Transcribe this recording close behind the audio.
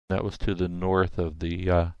That was to the north of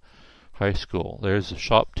the high school. There's the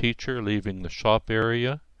shop teacher leaving the shop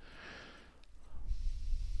area.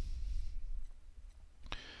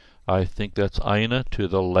 I think that's Ina to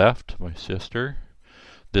the left, my sister.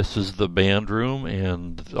 This is the band room,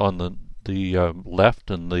 and on the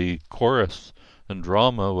left, and the chorus and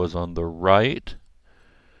drama was on the right.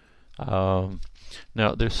 Now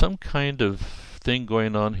there's some kind of thing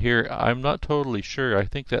going on here. I'm not totally sure. I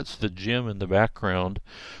think that's the gym in the background.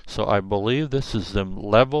 So I believe this is them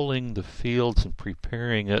leveling the fields and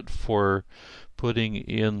preparing it for putting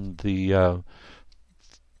in the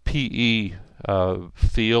PE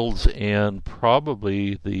fields and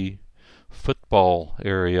probably the football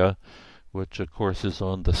area, which of course is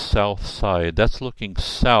on the south side. That's looking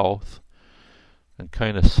south and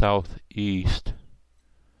kind of southeast.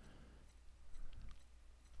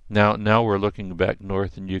 Now we're looking back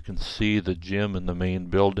north, and you can see the gym and the main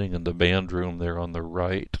building and the band room there on the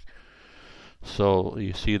right. So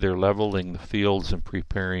you see they're leveling the fields and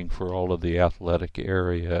preparing for all of the athletic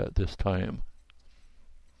area at this time.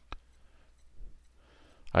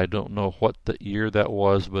 I don't know what the year that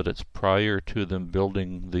was, but it's prior to them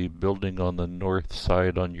building the building on the north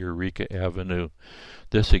side on Eureka Avenue.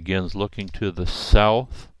 This again is looking to the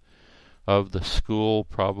south of the school,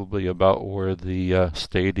 probably about where the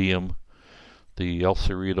stadium, the El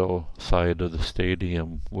Cerrito side of the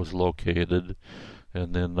stadium was located.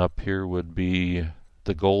 And then up here would be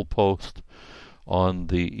the goalpost on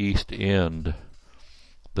the east end.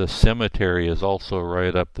 The cemetery is also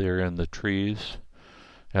right up there in the trees.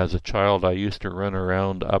 As a child, I used to run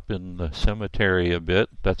around up in the cemetery a bit.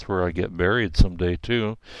 That's where I get buried someday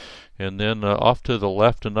too. And then off to the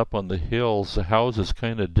left and up on the hills, the houses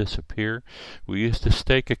kind of disappear. We used to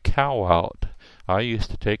stake a cow out. I used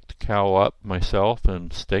to take the cow up myself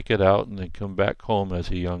and stake it out and then come back home as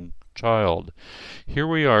a young child. Here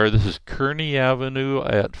we are. This is Kearney Avenue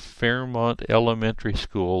at Fairmont Elementary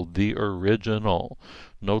School, the original.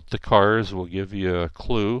 Note the cars will give you a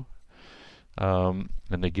clue.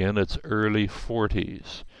 And again, it's early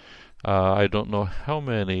 40s. I don't know how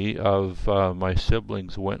many of my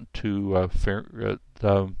siblings went to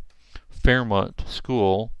Fairmont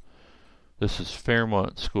School. This is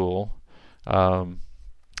Fairmont School.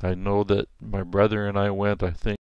 I know that my brother and I went, I think,